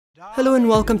Hello and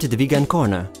welcome to the Vegan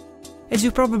Corner. As you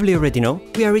probably already know,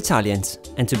 we are Italians,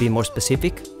 and to be more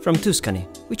specific, from Tuscany,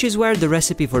 which is where the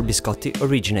recipe for biscotti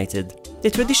originated.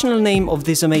 The traditional name of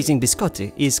this amazing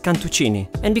biscotti is Cantuccini,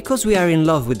 and because we are in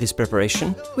love with this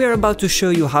preparation, we are about to show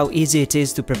you how easy it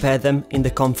is to prepare them in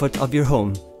the comfort of your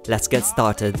home. Let's get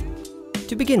started.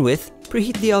 To begin with,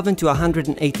 preheat the oven to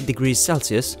 180 degrees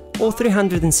Celsius or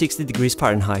 360 degrees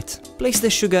Fahrenheit. Place the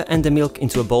sugar and the milk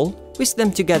into a bowl, whisk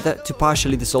them together to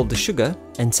partially dissolve the sugar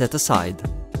and set aside.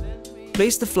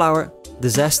 Place the flour, the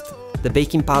zest, the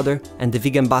baking powder and the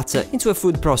vegan butter into a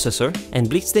food processor and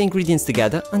blitz the ingredients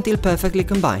together until perfectly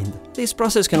combined. This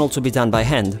process can also be done by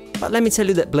hand, but let me tell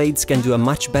you that blades can do a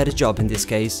much better job in this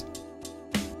case.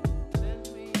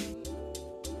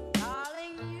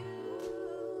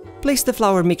 Place the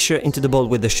flour mixture into the bowl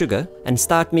with the sugar and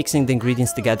start mixing the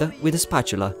ingredients together with a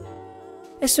spatula.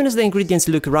 As soon as the ingredients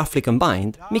look roughly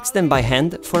combined, mix them by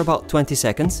hand for about 20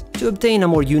 seconds to obtain a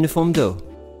more uniform dough.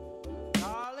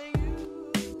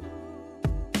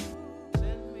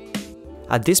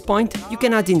 At this point, you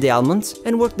can add in the almonds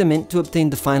and work them in to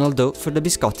obtain the final dough for the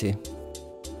biscotti.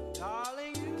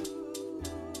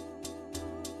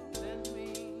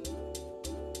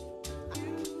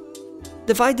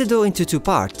 Divide the dough into two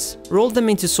parts, roll them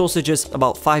into sausages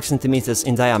about 5 cm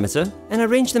in diameter and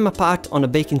arrange them apart on a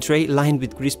baking tray lined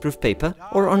with greaseproof paper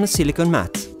or on a silicone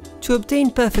mat. To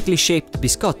obtain perfectly shaped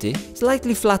biscotti,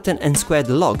 slightly flatten and square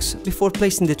the logs before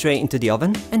placing the tray into the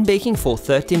oven and baking for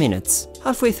 30 minutes.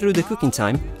 Halfway through the cooking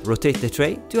time, rotate the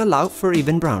tray to allow for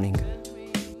even browning.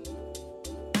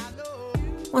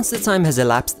 Once the time has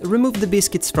elapsed, remove the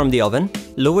biscuits from the oven,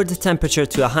 lower the temperature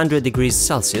to 100 degrees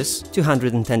Celsius,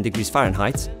 210 degrees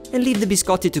Fahrenheit, and leave the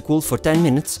biscotti to cool for 10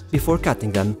 minutes before cutting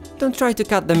them. Don't try to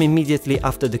cut them immediately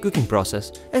after the cooking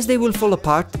process, as they will fall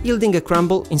apart, yielding a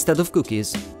crumble instead of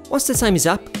cookies. Once the time is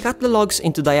up, cut the logs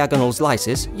into diagonal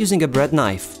slices using a bread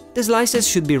knife. The slices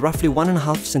should be roughly 1.5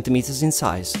 cm in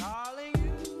size.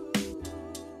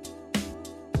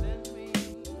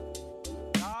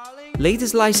 Lay the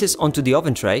slices onto the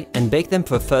oven tray and bake them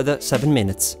for a further 7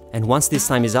 minutes. And once this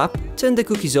time is up, turn the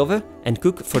cookies over and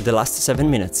cook for the last 7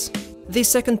 minutes. This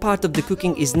second part of the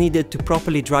cooking is needed to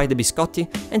properly dry the biscotti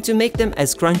and to make them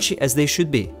as crunchy as they should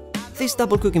be. This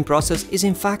double cooking process is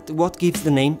in fact what gives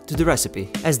the name to the recipe,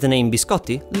 as the name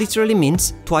biscotti literally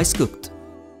means twice cooked.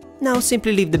 Now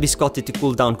simply leave the biscotti to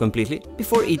cool down completely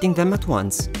before eating them at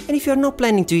once. And if you are not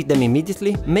planning to eat them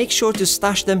immediately, make sure to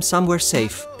stash them somewhere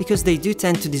safe, because they do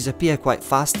tend to disappear quite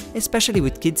fast, especially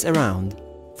with kids around.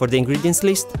 For the ingredients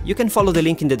list, you can follow the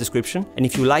link in the description, and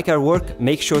if you like our work,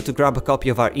 make sure to grab a copy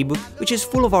of our ebook, which is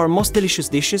full of our most delicious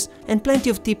dishes and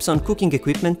plenty of tips on cooking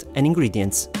equipment and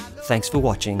ingredients. Thanks for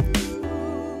watching.